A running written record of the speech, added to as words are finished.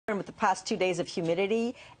with the past 2 days of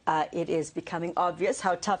humidity, it is becoming obvious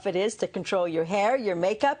how tough it is to control your hair, your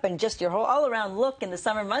makeup, and just your whole all-around look in the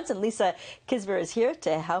summer months. And Lisa Kisber is here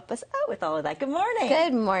to help us out with all of that. Good morning.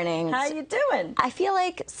 Good morning. How you doing? I feel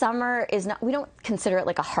like summer is not, we don't consider it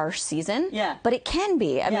like a harsh season, Yeah. but it can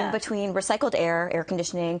be. I mean, between recycled air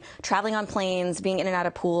conditioning, traveling on planes, being in and out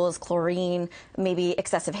of pools, chlorine, maybe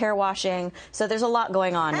excessive hair washing. So there's a lot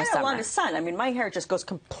going on with summer. And a lot of sun. I mean, my hair just goes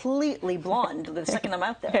completely blonde the second I'm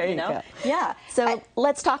out there. There you know? Go. Yeah. So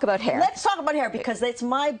let's talk about hair. Let's talk about hair because it's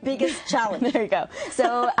my biggest challenge. There you go.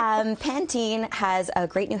 So Pantene has a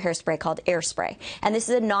great new hairspray called Air Spray, and this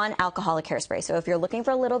is a non-alcoholic hairspray. So if you're looking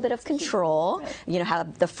for a little bit of control, you know,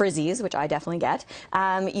 have the frizzies, which I definitely get,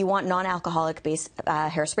 you want non-alcoholic based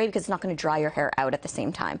hairspray because it's not going to dry your hair out at the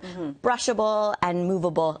same time. Brushable and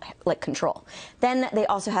movable like control. Then they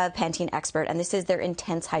also have Pantene Expert, and this is their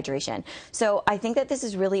intense hydration. So I think that this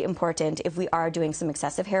is really important if we are doing some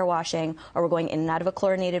excessive hair washing or we're going in and out of a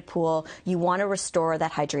chlorinated pool. You want to restore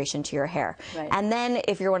that hydration to your hair. Right. And then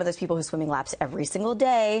if you're one of those people who's swimming laps every single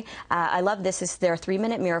day, I love this. This is their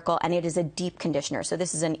 3-minute miracle, and it is a deep conditioner. So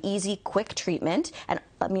this is an easy, quick treatment. And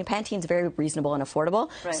I mean, Pantene's very reasonable and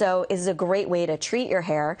affordable. Right. So it is a great way to treat your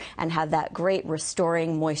hair and have that great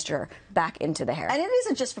restoring moisture back into the hair. And it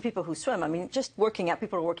isn't just for people who swim. I mean, just working out.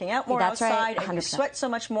 People are working out more That's outside. right, And you sweat so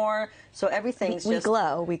much more. So everything's we just...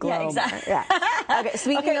 glow. We glow. Yeah, exactly. More. Yeah. Okay,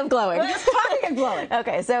 speaking of glowing. We're just talking of glowing.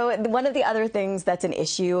 Okay, so one of the other things that's an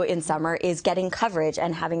issue in summer is getting coverage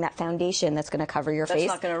and having that foundation that's going to cover your face.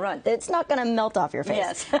 That's not going to run. It's not going to melt off your face.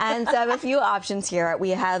 Yes. And so I have a few options here. We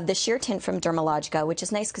have the sheer tint from Dermalogica, which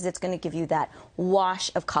is nice because it's going to give you that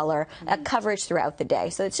wash of color, coverage throughout the day.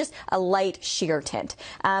 So it's just a light sheer tint.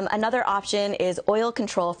 Another option is oil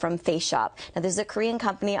control from Face Shop. Now this is a Korean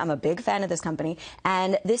company. I'm a big fan of this company,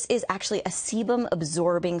 and this is actually a sebum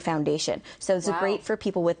absorbing foundation. So it's great for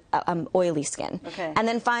people with oily skin. Okay. And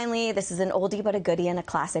then finally, this is an oldie but a goodie and a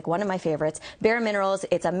classic, one of my favorites, Bare Minerals.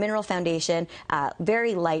 It's a mineral foundation,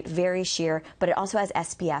 very light, very sheer, but it also has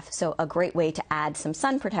SPF, so a great way to add some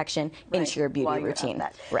sun protection into your beauty routine.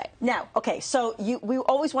 Right. Now, okay, so we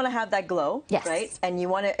always want to have that glow, yes, right? And you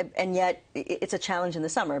want to, and yet it's a challenge in the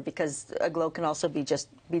summer because a glow can also be just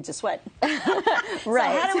beads of sweat.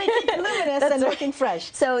 Right. So how do we keep luminous and looking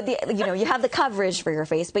fresh? So you have the coverage for your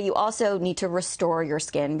face, but you also need to restore your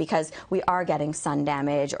skin because we are getting sun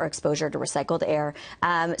damage or exposure to recycled air.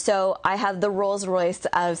 So I have the Rolls Royce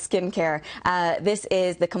of skincare. This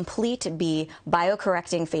is the Complete B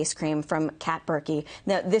Biocorrecting Face Cream from Kat Berkey.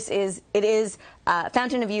 Now it is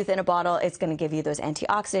Fountain of Youth in a bottle. It's going to give you those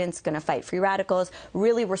antioxidants, going to fight free radicals,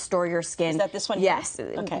 really restore your skin. Is that this one? Yes.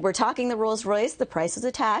 Okay. We're talking the Rolls Royce. The price is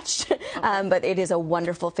attached, but it is a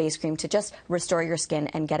wonderful face cream to just restore your skin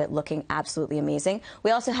and get it looking absolutely amazing.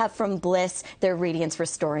 We also have from Bliss their Radiance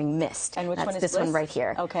Restoring Mist. And which That's one is this Bliss? one right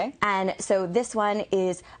here. Okay. And so this one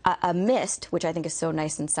is a mist, which I think is so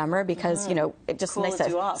nice in summer because you know it just nice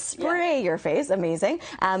to spray your face. Amazing.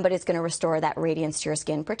 But it's going to restore that radiance to your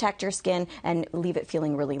skin, protect your skin, and leave it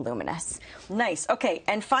feeling really luminous. Nice. Okay.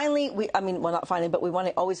 And finally, well, not finally, but we want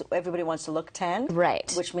to always, everybody wants to look tan.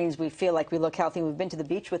 Right. Which means we feel like we look healthy. We've been to the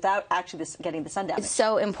beach without actually getting the sun damage. It's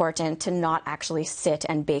so important to not actually sit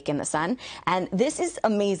and bake in the sun. And this is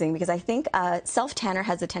amazing because I think self-tanner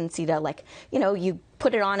has a tendency to, like, you know, you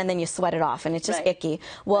put it on and then you sweat it off and it's just icky.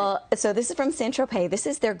 Well, so this is from Saint-Tropez. This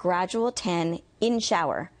is their Gradual Tan in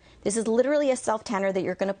Shower. This is literally a self-tanner that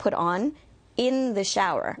you're going to put on in the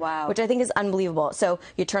shower, which I think is unbelievable. So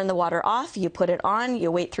you turn the water off, you put it on,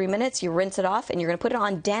 you wait 3 minutes, you rinse it off, and you're going to put it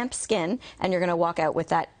on damp skin, and you're going to walk out with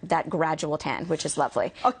that gradual tan, which is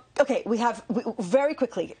lovely. Okay, very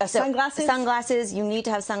quickly, sunglasses? Sunglasses, you need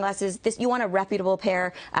to have sunglasses. You want a reputable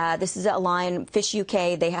pair. This is a line, Fish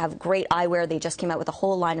UK. They have great eyewear. They just came out with a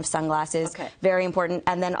whole line of sunglasses. Okay. Very important.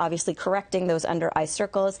 And then obviously correcting those under eye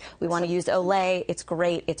circles. We want to use Olay. It's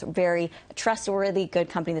great. It's very trustworthy, good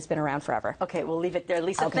company that's been around forever. Okay, we'll leave it there.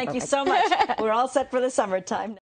 Lisa, thank you so much. We're all set for the summertime.